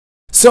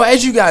So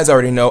as you guys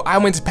already know, I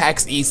went to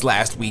PAX East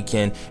last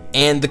weekend,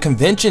 and the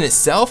convention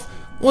itself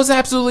was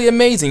absolutely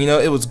amazing. You know,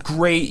 it was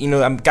great. You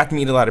know, I got to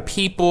meet a lot of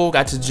people,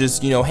 got to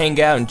just, you know,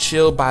 hang out and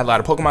chill, buy a lot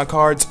of Pokemon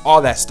cards,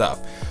 all that stuff.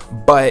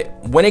 But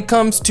when it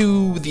comes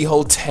to the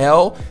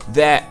hotel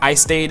that I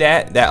stayed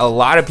at, that a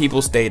lot of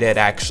people stayed at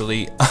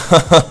actually,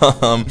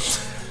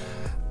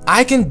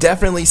 I can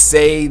definitely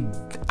say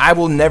I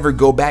will never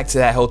go back to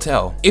that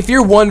hotel. If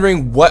you're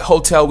wondering what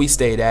hotel we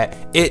stayed at,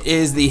 it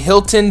is the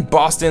Hilton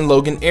Boston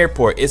Logan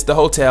Airport. It's the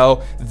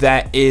hotel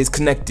that is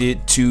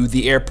connected to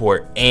the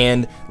airport.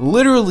 And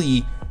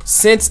literally,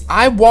 since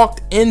I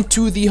walked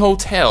into the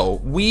hotel,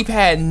 we've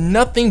had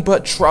nothing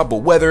but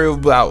trouble, whether it was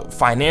about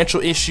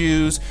financial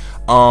issues,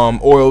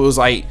 or it was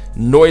like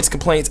noise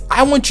complaints.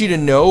 I want you to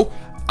know,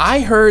 I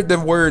heard the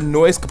word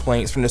noise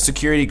complaints from the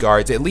security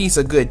guards at least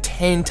a good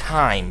 10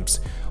 times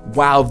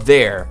while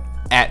there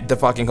at the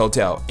fucking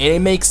hotel, and it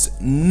makes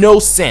no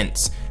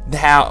sense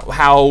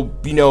how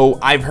you know,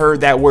 I've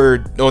heard that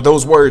word or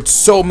those words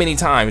so many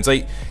times.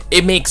 Like,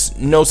 it makes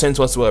no sense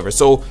whatsoever.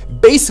 So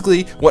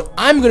basically what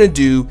I'm gonna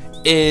do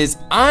is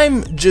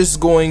I'm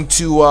just going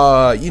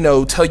to you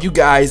know, tell you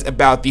guys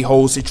about the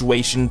whole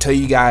situation, tell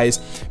you guys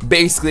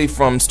basically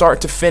from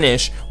start to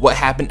finish what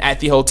happened at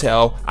the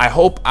hotel. I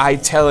hope I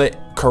tell it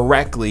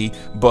correctly,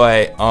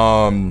 but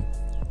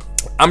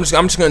I'm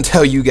just gonna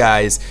tell you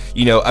guys,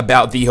 you know,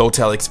 about the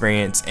hotel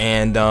experience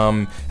and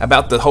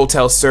about the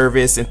hotel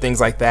service and things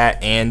like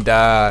that. And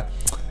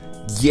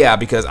yeah,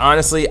 because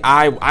honestly,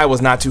 I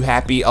was not too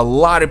happy. A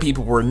lot of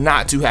people were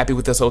not too happy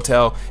with this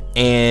hotel,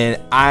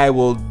 and I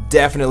will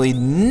definitely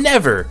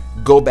never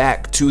go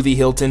back to the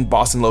Hilton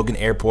Boston Logan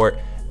Airport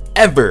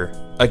ever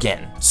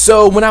again.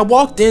 So when I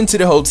walked into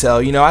the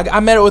hotel, you know, I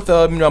met up with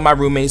you know, my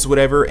roommates,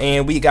 whatever,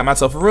 and we got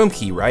myself a room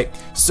key, right?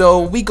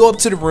 So we go up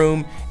to the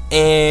room,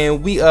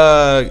 and we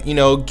you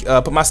know,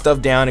 put my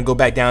stuff down and go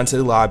back down to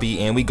the lobby,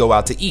 and we go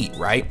out to eat,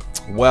 right?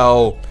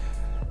 Well,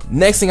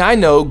 next thing I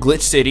know,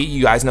 Glitch City,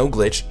 you guys know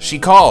Glitch, she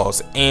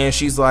calls and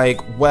she's like,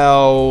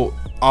 well,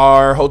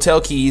 our hotel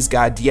keys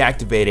got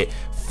deactivated.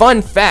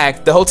 Fun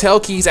fact, the hotel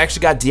keys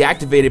actually got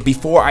deactivated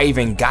before I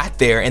even got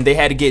there, and they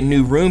had to get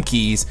new room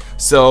keys.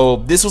 So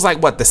this was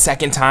like, what, the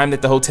second time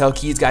that the hotel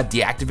keys got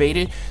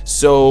deactivated?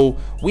 So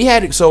we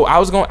had, so I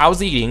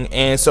was eating,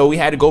 and so we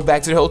had to go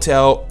back to the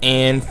hotel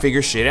and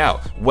figure shit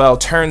out. Well,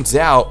 turns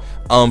out,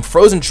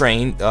 Frozen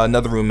Train,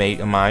 another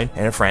roommate of mine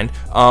and a friend,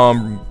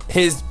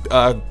 his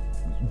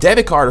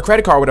debit card or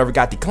credit card, whatever,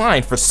 got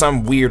declined for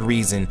some weird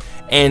reason,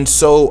 and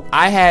so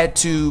I had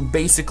to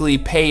basically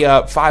pay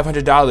up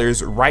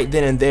 $500 right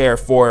then and there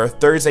for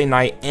Thursday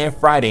night and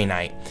Friday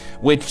night,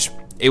 which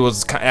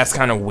that's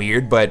kind of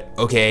weird, but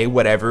okay,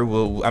 whatever.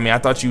 Well, I mean, I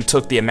thought you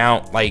took the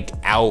amount like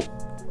out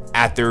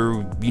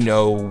after, you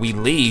know, we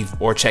leave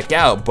or check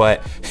out,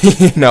 but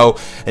you know,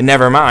 and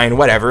never mind,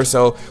 whatever.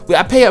 So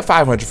I pay up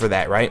 $500 for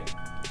that, right?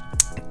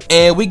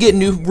 And we get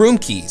new room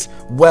keys.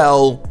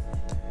 Well,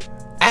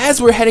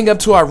 as we're heading up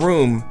to our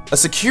room, a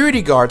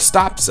security guard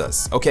stops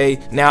us. Okay,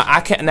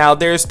 now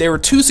there were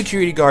two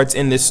security guards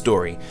in this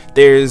story.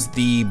 There's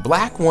the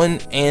black one,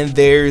 and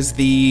there's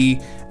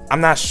the,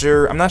 I'm not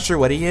sure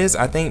what he is.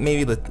 I think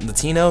maybe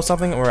Latino or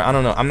something, or I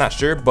don't know, I'm not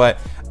sure, but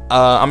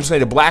I'm just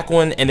saying the black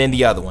one and then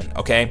the other one.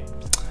 Okay,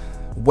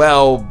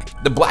 well,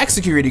 the black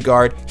security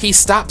guard, he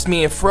stops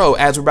me and Fro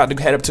as we're about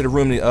to head up to the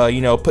room to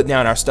you know, put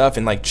down our stuff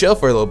and like chill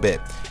for a little bit,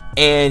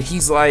 and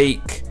he's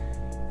like,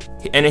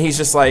 and then he's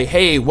just like,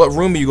 hey, what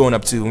room are you going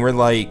up to? And we're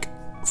like,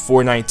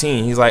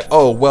 419. He's like,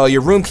 oh, well,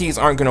 your room keys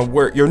aren't gonna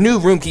work. Your new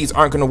room keys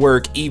aren't gonna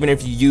work even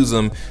if you use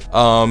them.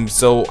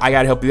 So I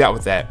gotta help you out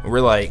with that. And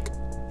we're like,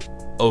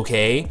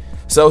 okay.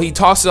 So he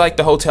talks to like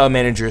the hotel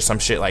manager or some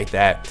shit like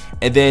that,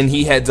 and then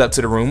he heads up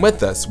to the room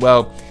with us.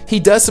 Well, he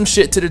does some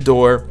shit to the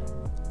door.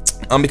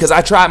 Because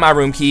I tried my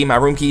room key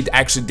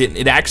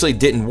actually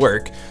didn't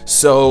work.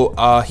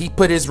 So he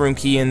put his room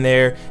key in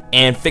there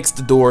and fixed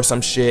the door or some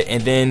shit,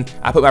 and then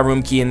I put my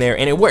room key in there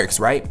and it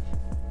works, right?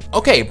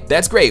 Okay,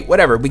 that's great,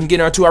 whatever. We can get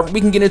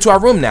into our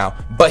room now.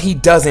 But he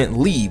doesn't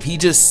leave. He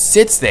just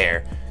sits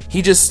there.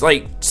 He just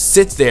like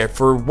sits there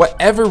for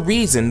whatever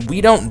reason.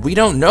 We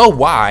don't know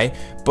why,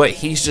 but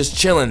he's just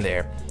chilling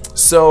there.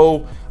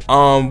 So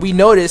we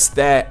noticed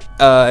that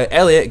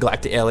Elliot,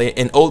 Galactic Elliot,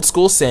 and Old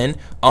School Sin,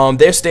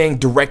 they're staying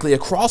directly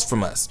across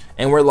from us,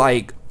 and we're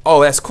like,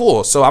 oh, that's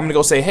cool. So I'm gonna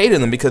go say hey to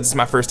them because it's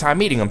my first time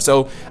meeting them.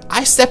 So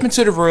I step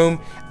into the room.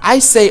 I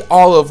say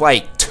all of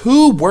like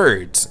 2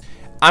 words.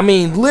 I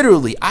mean,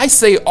 literally, I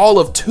say all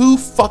of 2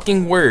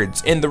 fucking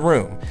words in the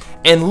room,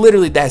 and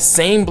literally that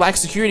same black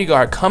security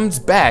guard comes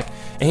back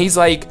and he's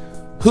like,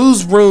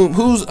 whose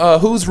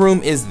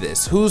room is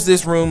this? Who's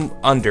this room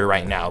under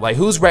right now? Like,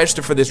 who's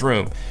registered for this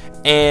room?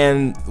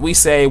 And we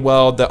say,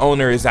 well, the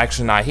owner is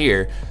actually not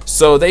here.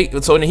 So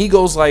then he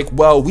goes like,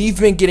 well, we've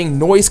been getting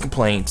noise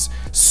complaints,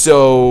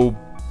 so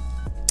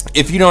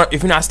if you're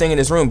not staying in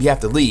this room, you have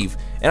to leave.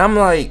 And I'm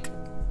like,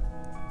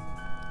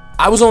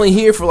 I was only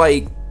here for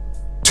like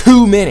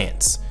 2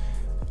 minutes.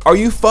 Are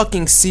you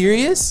fucking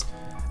serious?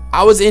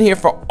 I was in here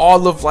for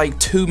all of like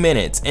 2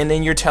 minutes, and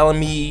then you're telling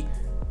me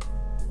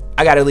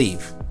I gotta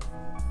leave.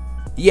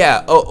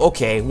 Yeah, oh,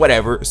 okay,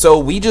 whatever. So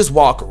we just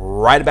walk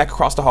right back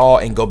across the hall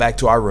and go back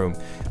to our room.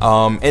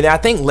 And I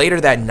think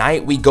later that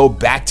night we go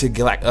back to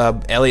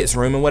Elliot's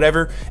room and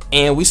whatever,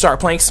 and we start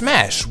playing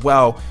Smash.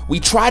 Well,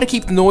 we try to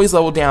keep the noise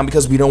level down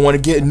because we don't want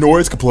to get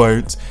noise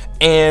complaints.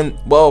 And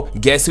well,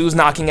 guess who's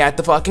knocking at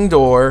the fucking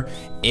door?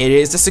 It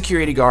is the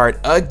security guard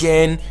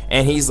again,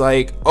 and he's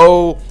like,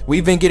 oh,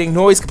 we've been getting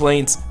noise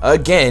complaints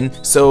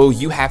again, so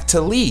you have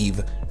to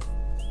leave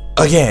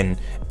again.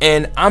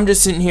 And I'm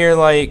just sitting here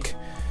like,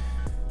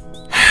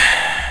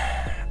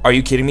 are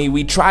you kidding me?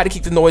 We tried to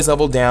keep the noise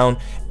level down,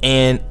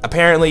 and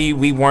apparently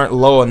we weren't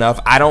low enough.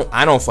 I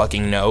don't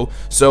fucking know.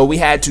 So we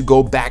had to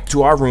go back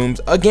to our rooms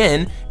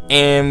again,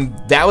 and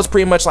that was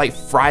pretty much like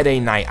Friday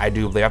night, I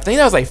do believe. I think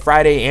that was like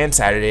Friday and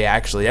Saturday,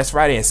 actually. That's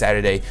Friday and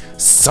Saturday.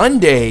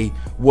 Sunday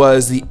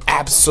was the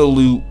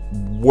absolute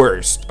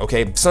worst.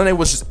 Okay, Sunday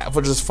was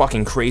just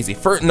fucking crazy.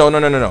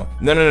 No.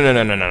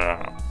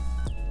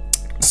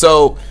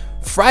 So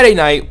Friday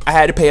night, I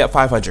had to pay up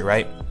 500,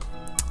 right?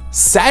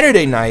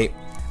 Saturday night.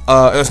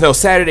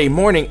 Saturday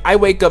morning, I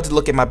wake up to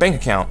look at my bank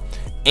account,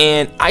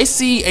 and I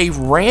see a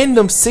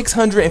random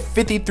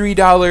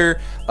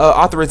 $653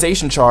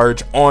 authorization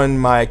charge on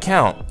my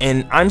account,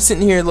 and I'm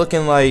sitting here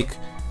looking like,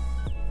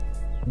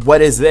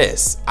 what is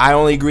this? I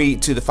only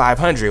agreed to the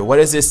 500. What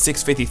is this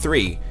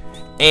 653?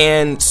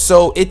 And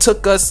so it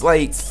took us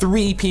like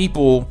 3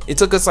 people. It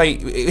took us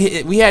like,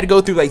 we had to go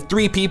through like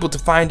 3 people to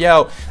find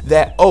out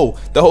that, oh,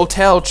 the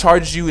hotel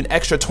charged you an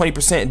extra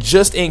 20%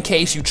 just in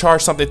case you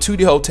charge something to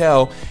the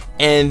hotel,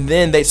 and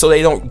then so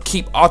they don't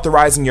keep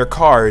authorizing your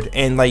card,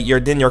 and like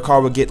then your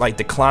card will get like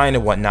declined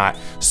and whatnot.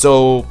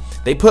 So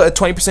they put a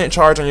 20%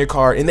 charge on your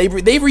card, and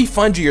they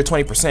refund you your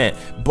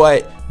 20%.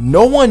 But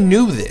no one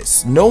knew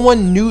this. No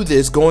one knew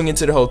this going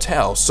into the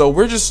hotel. So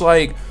we're just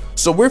like,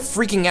 so we're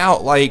freaking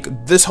out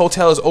like this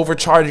hotel is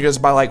overcharging us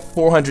by like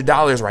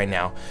 $400 right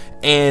now.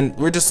 And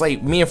we're just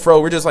like, me and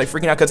Fro, we're just like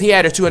freaking out because he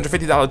had a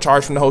 $250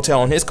 charge from the hotel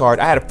on his card.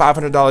 I had a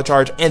 $500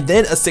 charge and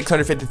then a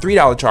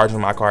 $653 charge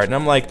on my card. And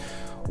I'm like,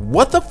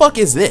 what the fuck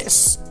is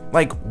this?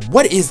 Like,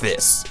 what is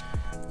this?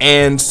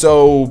 And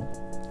so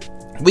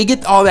we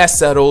get all that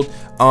settled.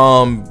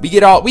 We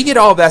get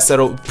all of that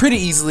settled pretty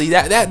easily.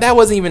 That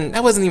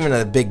wasn't even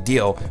a big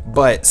deal.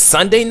 But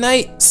Sunday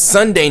night,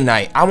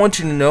 I want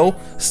you to know,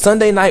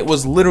 Sunday night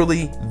was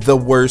literally the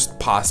worst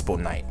possible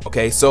night.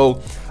 Okay,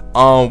 so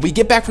we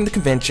get back from the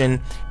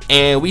convention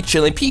and we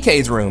chill in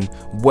PK's room.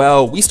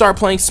 Well, we start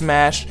playing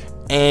Smash,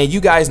 and you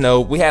guys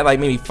know we had like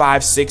maybe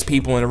 5-6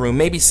 people in the room,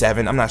 maybe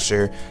 7, I'm not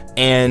sure.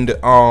 And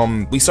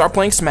we start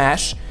playing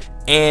Smash,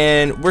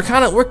 and we're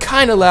kind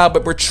of loud,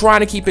 but we're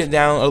trying to keep it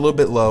down a little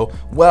bit low.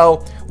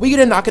 Well, we get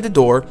a knock at the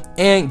door,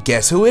 and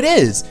guess who it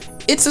is?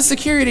 It's a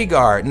security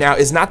guard. Now,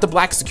 it's not the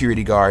black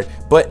security guard,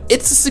 but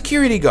it's a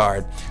security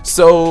guard.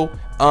 So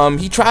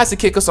he tries to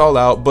kick us all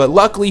out, but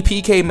luckily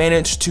PK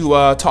managed to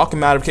talk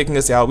him out of kicking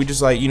us out. We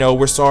just like, you know,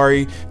 we're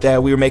sorry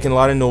that we were making a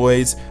lot of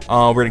noise.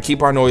 We're gonna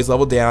keep our noise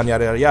level down,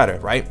 yada yada yada,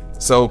 right?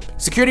 So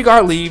security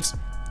guard leaves.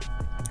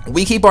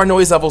 We keep our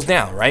noise levels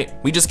down, right?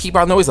 We just keep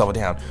our noise level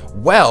down.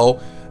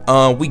 Well,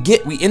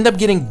 we end up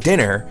getting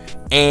dinner,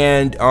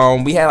 and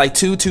we had like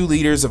 2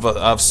 liters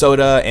of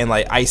soda and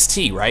like iced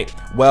tea, right?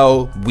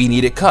 Well, we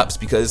needed cups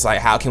because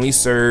like, how can we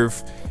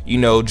serve, you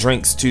know,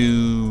 drinks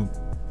to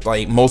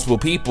like multiple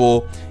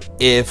people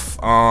if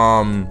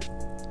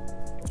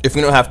we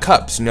don't have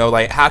cups? You know,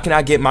 like, how can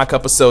I get my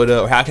cup of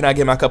soda, or how can I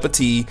get my cup of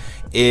tea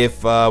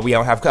if we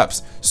don't have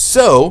cups?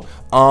 So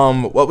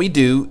what we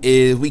do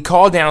is we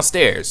call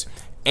downstairs,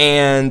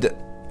 and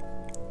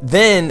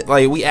then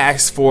like we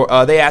ask for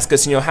they ask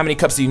us, you know, how many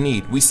cups do you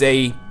need? We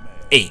say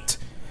 8,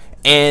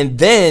 and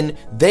then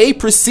they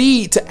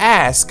proceed to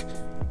ask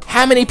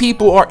how many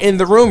people are in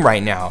the room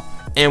right now,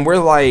 and we're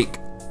like,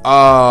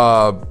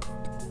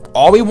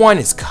 all we want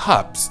is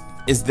cups.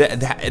 Is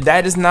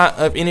that is not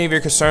of any of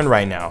your concern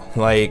right now?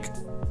 Like,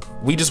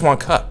 we just want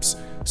cups.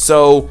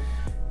 So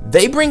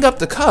they bring up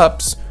the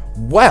cups.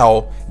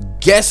 Well,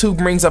 guess who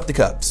brings up the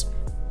cups?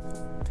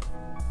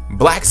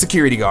 Black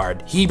security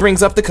guard. He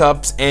brings up the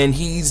cups, and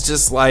he's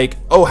just like,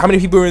 oh, how many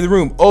people are in the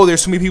room? Oh,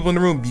 there's so many people in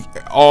the room.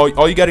 All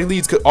you gotta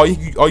leave, all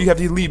you have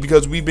to leave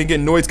because we've been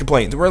getting noise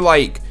complaints. We're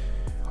like,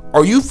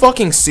 are you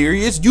fucking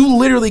serious? You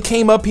literally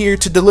came up here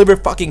to deliver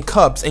fucking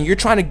cups, and you're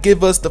trying to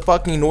give us the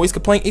fucking noise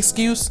complaint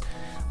excuse?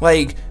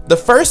 Like, the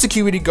first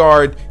security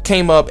guard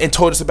came up and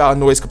told us about a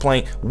noise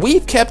complaint.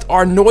 We've kept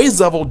our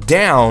noise level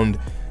down.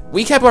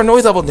 We kept our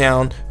noise level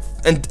down,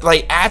 and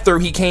like after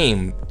he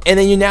came, and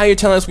then now you're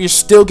telling us we're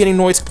still getting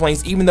noise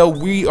complaints, even though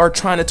we are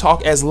trying to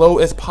talk as low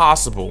as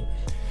possible,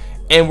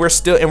 and we're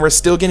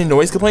still getting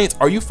noise complaints.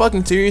 Are you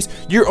fucking serious?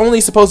 You're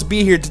only supposed to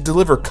be here to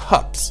deliver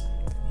cups.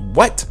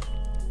 What?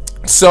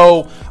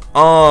 So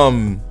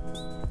Tara,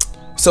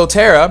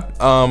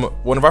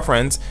 one of our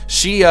friends,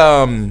 she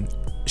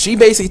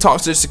basically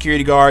talks to the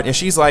security guard, and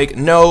she's like,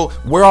 no,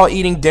 we're all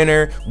eating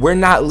dinner, we're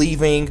not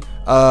leaving,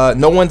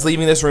 no one's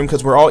leaving this room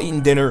because we're all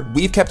eating dinner.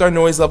 We've kept our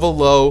noise level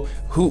low.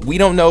 We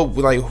don't know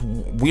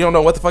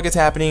what the fuck is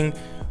happening.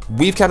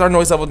 We've kept our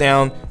noise level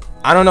down.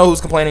 I don't know who's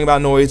complaining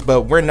about noise,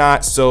 but we're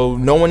not, so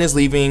no one is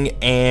leaving,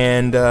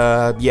 and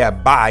yeah,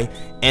 bye.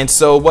 And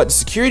so what the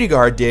security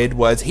guard did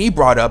was he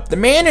brought up the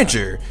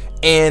manager,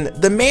 and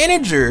the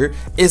manager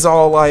is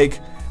all like,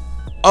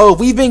 oh,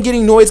 we've been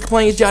getting noise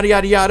complaints, yada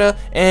yada yada,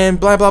 and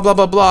blah blah blah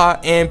blah blah.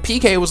 And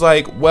PK was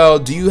like, well,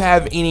 do you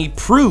have any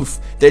proof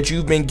that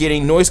you've been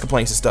getting noise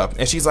complaints and stuff?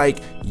 And she's like,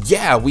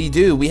 yeah, we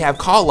do, we have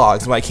call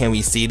logs. I'm like, can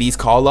we see these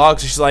call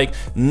logs? And she's like,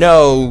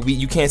 no,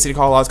 you can't see the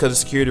call logs because of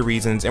security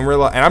reasons. And we're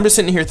like, and I'm just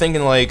sitting here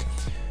thinking like,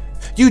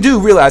 you do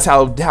realize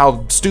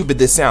how stupid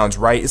this sounds,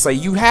 right? It's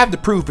like, you have the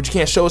proof, but you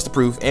can't show us the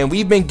proof, and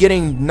we've been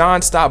getting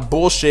nonstop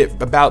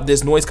bullshit about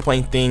this noise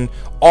complaint thing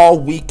all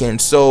weekend.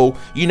 So,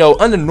 you know,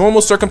 under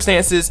normal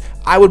circumstances,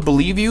 I would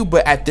believe you,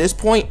 but at this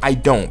point, I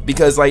don't,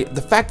 because like,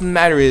 the fact of the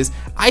matter is,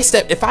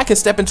 if I can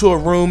step into a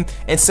room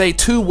and say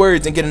 2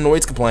 words and get a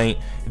noise complaint,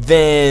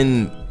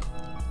 then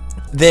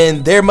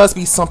there must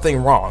be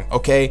something wrong,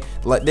 okay?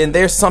 Like, then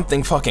there's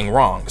something fucking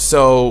wrong.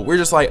 So we're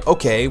just like,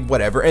 okay,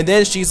 whatever. And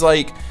then she's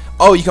like,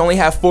 oh, you can only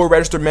have 4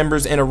 registered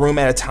members in a room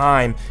at a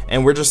time.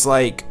 And we're just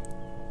like,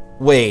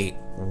 wait,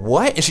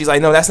 what? And she's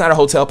like, no, that's not a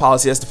hotel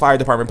policy, that's the fire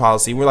department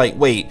policy. And we're like,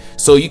 wait,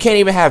 so you can't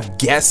even have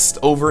guests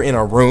over in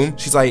a room?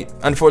 She's like,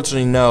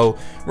 unfortunately, no.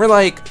 We're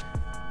like,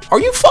 are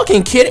you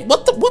fucking kidding?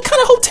 What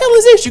kind of hotel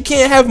is this? You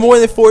can't have more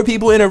than 4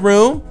 people in a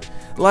room?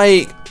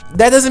 Like,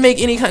 that doesn't make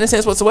any kind of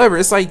sense whatsoever.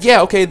 It's like,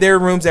 yeah, okay, there are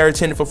rooms that are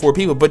intended for 4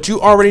 people, but you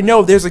already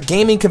know there's a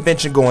gaming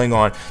convention going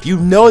on. You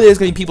know there's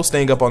gonna be people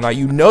staying up all night.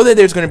 You know that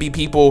there's gonna be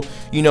people,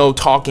 you know,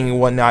 talking and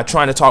whatnot,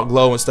 trying to talk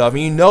low and stuff.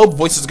 And you know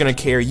voices are gonna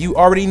carry. You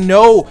already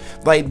know,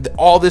 like,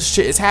 all this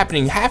shit is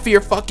happening. Half of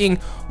your fucking,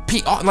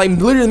 like,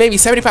 literally maybe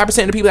 75%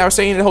 of the people that were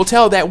staying in the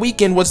hotel that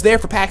weekend was there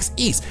for PAX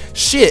East.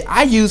 Shit,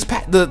 I used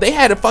they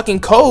had a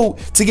fucking code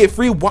to get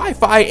free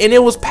Wi-Fi, and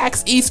it was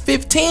PAX East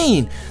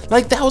 15.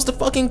 Like, that was the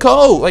fucking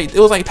code. Like, it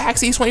was like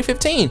PAX East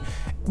 2015.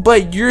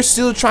 But you're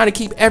still trying to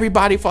keep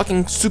everybody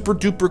fucking super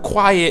duper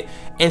quiet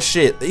and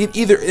shit.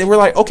 And we're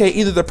like, okay,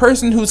 either the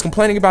person who's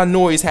complaining about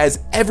noise has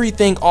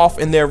everything off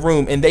in their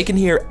room and they can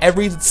hear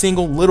every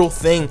single little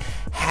thing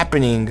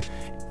happening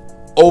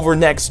over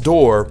next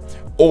door,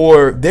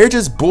 or they're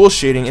just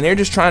bullshitting and they're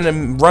just trying to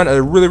run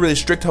a really, really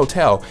strict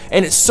hotel.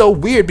 And it's so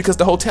weird because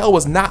the hotel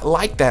was not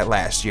like that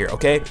last year,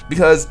 okay?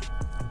 Because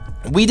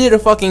we did a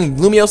fucking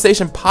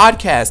LumioseStation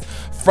podcast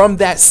from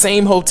that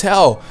same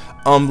hotel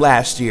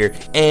last year,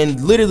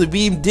 and literally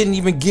we didn't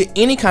even get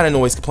any kind of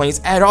noise complaints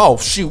at all.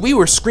 Shoot, we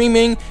were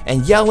screaming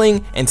and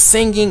yelling and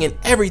singing and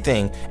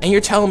everything, and you're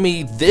telling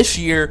me this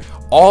year,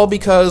 all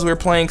because we're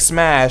playing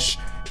Smash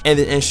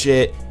and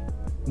shit,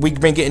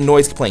 we've been getting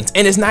noise complaints?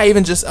 And it's not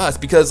even just us,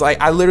 because like,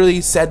 I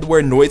literally said the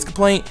word noise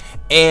complaint,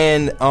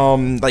 and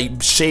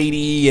like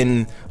Shady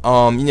and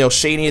you know,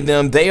 Shady and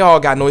them, they all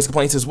got noise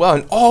complaints as well,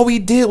 and all we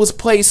did was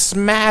play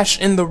Smash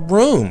in the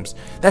rooms.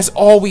 That's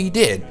all we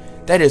did.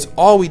 That is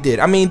all we did.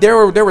 I mean, there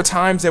were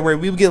times that where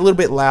we would get a little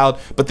bit loud,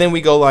 but then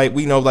we go like,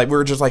 we know, like, we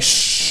were just like,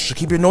 shh,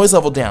 keep your noise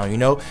level down, you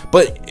know.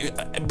 But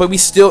we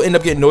still end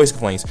up getting noise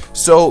complaints.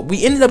 So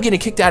we ended up getting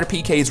kicked out of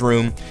PK's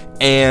room,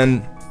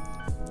 and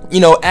you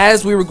know,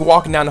 as we were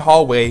walking down the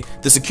hallway,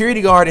 the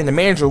security guard and the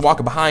manager were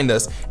walking behind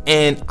us,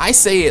 and I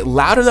say it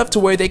loud enough to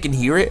where they can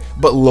hear it,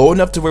 but low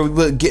enough to where we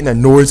were getting a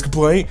noise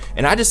complaint,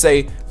 and I just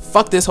say,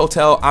 fuck this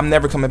hotel, I'm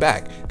never coming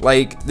back.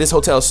 Like, this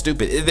hotel is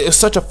stupid. It's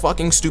such a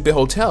fucking stupid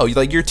hotel.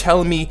 Like, you're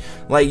telling me,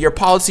 like, your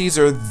policies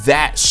are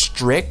that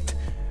strict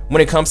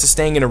when it comes to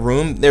staying in a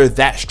room? They're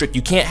that strict.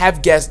 You can't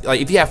have guests. Like,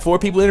 if you have 4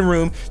 people in a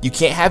room, you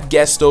can't have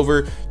guests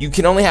over. You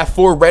can only have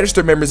 4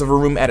 registered members of a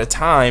room at a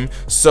time.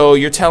 So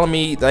you're telling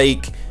me,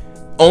 like,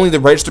 only the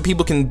registered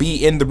people can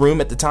be in the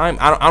room at the time?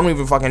 I don't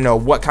even fucking know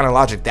what kind of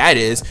logic that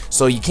is.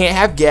 So you can't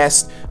have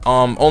guests,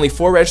 only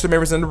 4 registered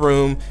members in the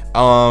room,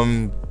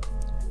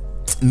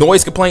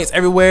 noise complaints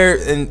everywhere,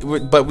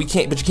 but you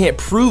can't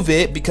prove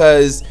it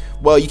because,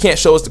 well, you can't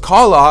show us the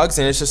call logs.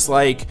 And it's just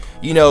like,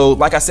 you know,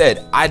 like I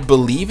said, I'd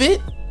believe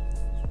it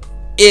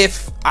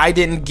if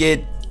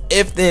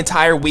the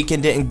entire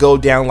weekend didn't go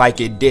down like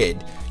it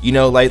did. You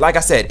know, like I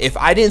said, if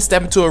I didn't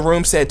step into a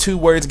room, said 2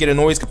 words, get a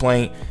noise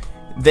complaint,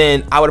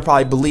 then I would have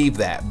probably believed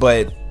that.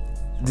 But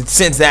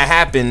since that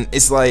happened,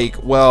 it's like,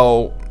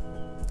 well,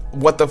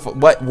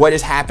 what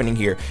is happening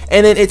here?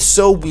 And then it's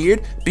so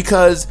weird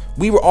because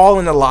we were all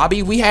in the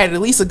lobby. We had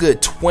at least a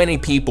good 20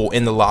 people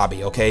in the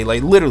lobby, okay?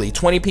 Like, literally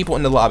 20 people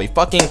in the lobby.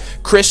 Fucking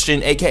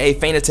Christian, aka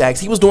Faint Attacks,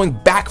 he was doing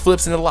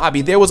backflips in the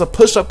lobby. There was a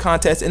push-up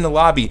contest in the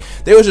lobby.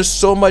 There was just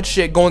so much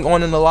shit going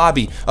on in the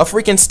lobby. A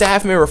freaking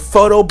staff member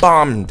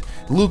photobombed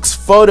Luke's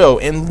photo,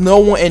 and no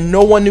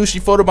one knew she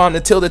photobombed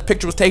until the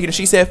picture was taken, and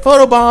she said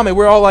photobomb, and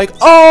we're all like,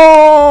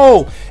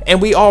 oh! And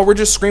we all were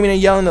just screaming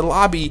and yelling in the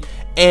lobby,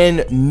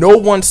 and no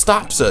one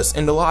stops us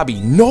in the lobby.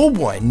 No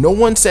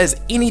one says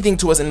anything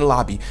to us in the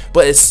lobby.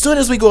 But as soon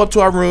as we go up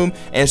to our room,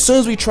 and as soon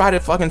as we try to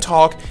fucking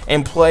talk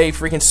and play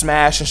freaking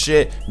Smash and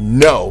shit,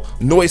 no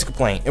noise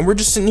complaint. And we're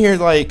just sitting here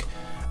like,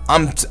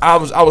 I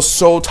was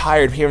so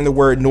tired of hearing the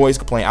word noise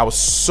complaint. I was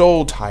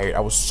so tired. I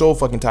was so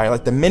fucking tired.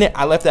 Like, the minute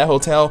I left that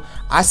hotel,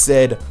 I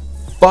said,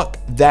 fuck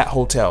that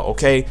hotel,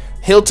 okay?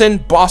 Hilton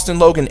Boston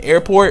Logan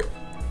Airport,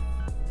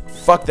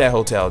 fuck that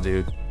hotel,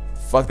 dude.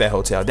 Fuck that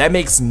hotel. That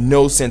makes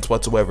no sense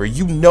whatsoever.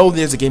 You know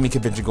there's a gaming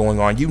convention going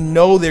on. You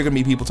know there are gonna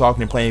be people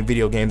talking and playing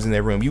video games in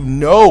their room. You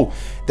know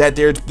that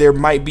there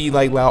might be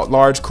like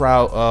large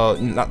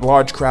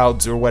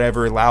crowds or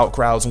whatever, loud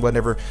crowds and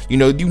whatever. You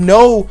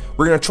know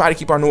we're gonna try to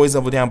keep our noise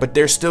level down, but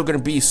there's still gonna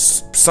be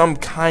some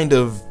kind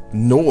of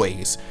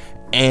noise.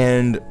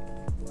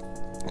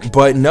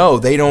 But no,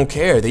 they don't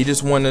care. They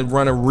just want to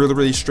run a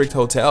really strict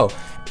hotel.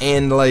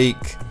 And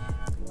like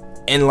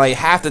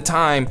half the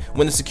time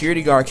when the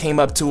security guard came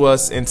up to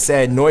us and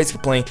said noise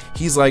complaint,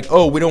 he's like,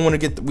 oh, we don't want to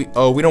get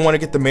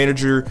the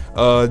manager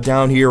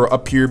down here or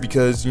up here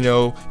because, you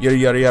know, yada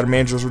yada yada,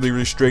 manager's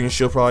really strict and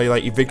she'll probably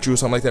like evict you or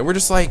something like that. We're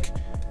just like,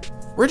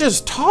 we're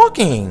just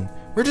talking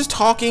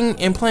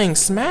and playing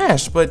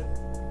Smash, but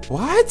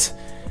what?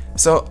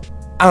 So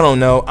I don't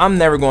know. I'm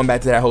never going back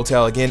to that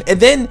hotel again. And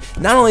then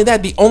not only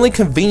that, the only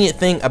convenient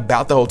thing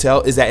about the hotel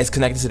is that it's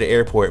connected to the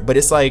airport. But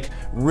it's like,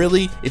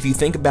 really, if you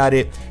think about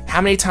it, how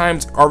many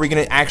times are we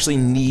gonna actually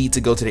need to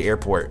go to the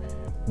airport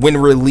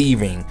when we're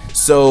leaving?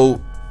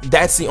 So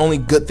that's the only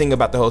good thing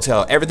about the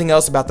hotel. Everything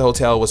else about the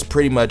hotel was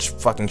pretty much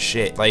fucking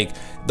shit. Like,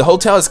 the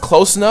hotel is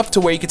close enough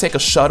to where you can take a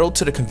shuttle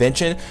to the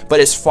convention, but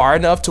it's far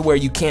enough to where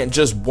you can't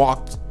just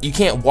walk. You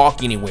can't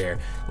walk anywhere.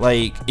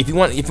 Like, if you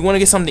want to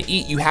get something to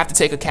eat, you have to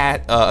take a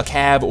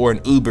cab or an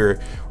Uber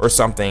or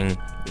something.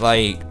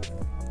 Like,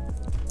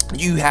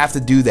 you have to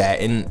do that,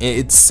 and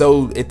it's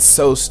so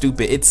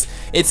stupid.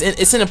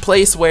 It's in a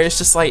place where it's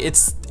just like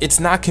it's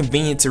not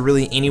convenient to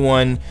really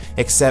anyone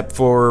except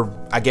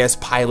for, I guess,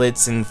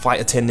 pilots and flight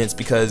attendants,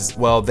 because,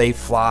 well, they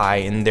fly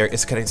and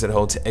it's connected to the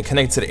hotel,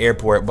 connected to the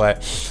airport.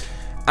 But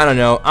I don't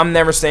know. I'm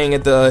never staying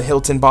at the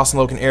Hilton Boston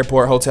Logan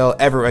Airport Hotel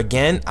ever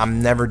again.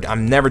 I'm never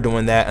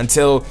doing that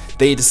until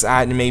they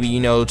decide to maybe, you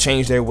know,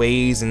 change their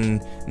ways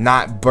and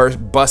not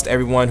bust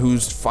everyone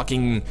who's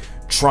fucking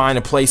trying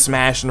to play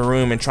Smash in the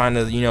room and trying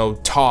to, you know,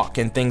 talk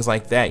and things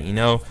like that, you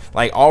know?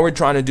 Like, all we're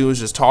trying to do is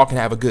just talk and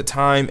have a good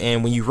time,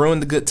 and when you ruin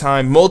the good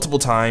time multiple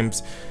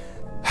times,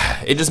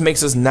 it just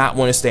makes us not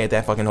want to stay at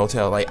that fucking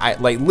hotel. Like,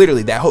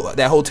 literally, that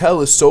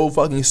hotel is so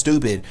fucking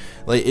stupid.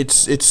 Like,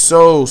 it's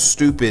so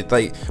stupid.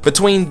 Like,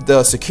 between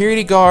the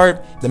security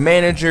guard, the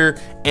manager,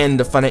 and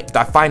the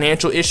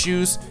financial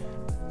issues,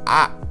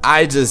 that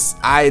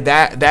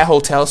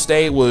hotel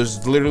stay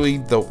was literally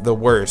the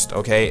worst.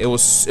 Okay, it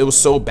was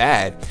so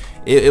bad.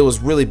 It was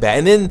really bad.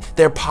 And then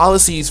their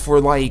policies for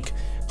like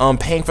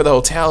paying for the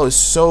hotel is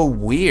so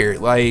weird.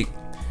 Like,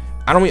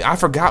 I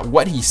forgot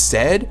what he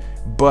said,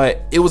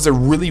 but it was a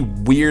really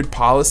weird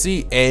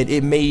policy and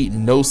it made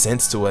no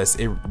sense to us.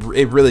 It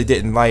really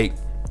didn't. Like,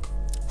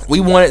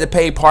 we wanted to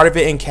pay part of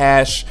it in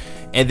cash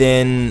and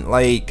then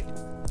like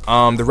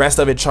the rest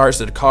of it charged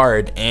to the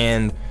card,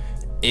 and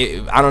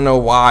I don't know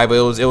why, but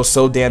it was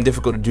so damn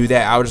difficult to do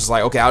that. I was just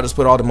like, okay, I'll just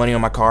put all the money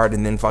on my card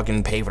and then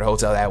fucking pay for the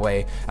hotel that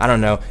way. I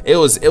don't know. It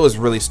was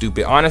really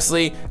stupid.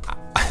 Honestly,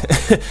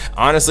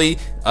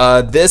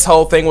 this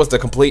whole thing was the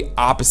complete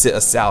opposite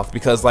of South,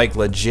 because like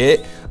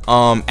legit,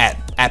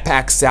 at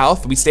PAX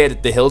South, we stayed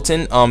at the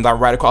Hilton,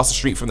 right across the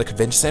street from the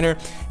convention center,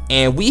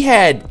 and we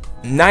had,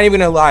 not even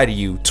gonna lie to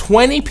you,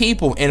 20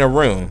 people in a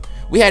room.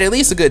 We had at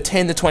least a good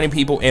 10 to 20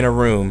 people in a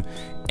room,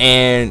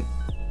 and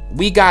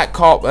we got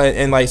caught,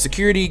 and like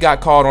security got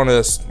called on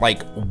us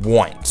like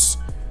once,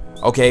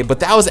 okay,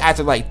 but that was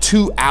after like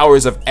 2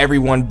 hours of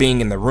everyone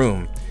being in the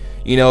room,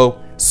 you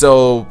know.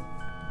 So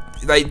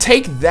like,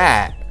 take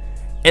that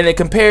and then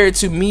compare it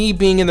to me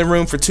being in the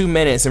room for 2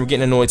 minutes and we're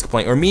getting a noise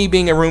complaint, or me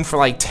being in a room for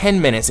like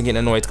 10 minutes and getting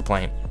a noise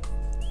complaint.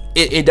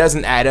 It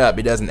doesn't add up.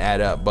 It doesn't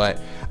add up. But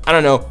I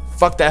don't know,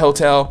 fuck that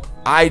hotel.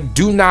 I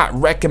do not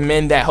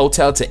recommend that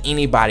hotel to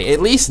anybody,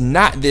 at least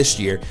not this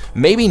year.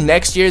 Maybe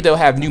next year they'll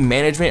have new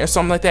management or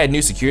something like that,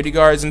 new security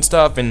guards and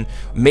stuff, and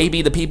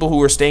maybe the people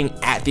who are staying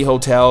at the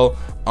hotel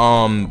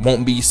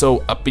won't be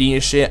so uppity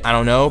and shit. I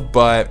don't know,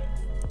 but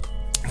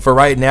for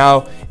right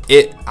now,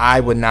 I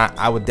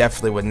would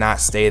definitely not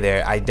stay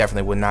there. I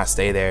definitely would not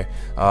stay there,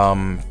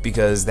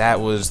 because that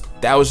was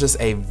just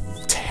a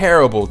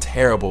terrible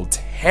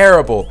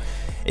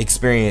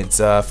experience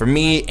for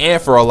me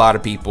and for a lot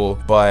of people.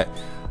 But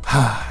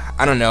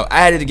I don't know,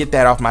 I had to get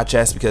that off my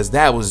chest, because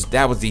that was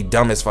the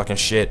dumbest fucking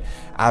shit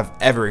I've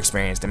ever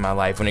experienced in my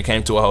life when it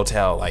came to a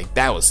hotel. Like,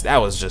 that was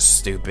just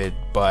stupid.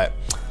 But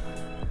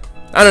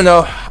I don't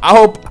know, I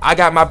hope I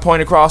got my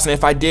point across, and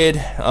if I did,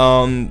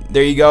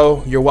 there you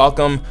go, you're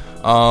welcome.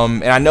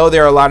 And I know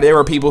there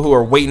were people who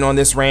are waiting on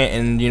this rant,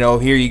 and you know,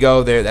 here you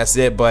go, that's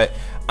it. But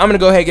I'm gonna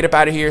go ahead and get up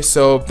out of here.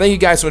 So thank you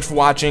guys so much for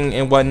watching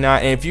and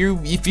whatnot. And if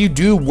you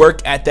do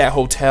work at that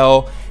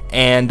hotel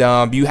and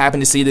you happen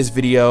to see this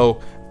video,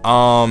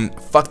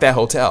 fuck that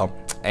hotel.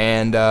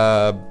 And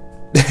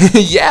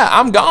yeah,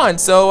 I'm gone.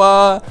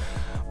 So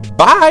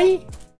bye.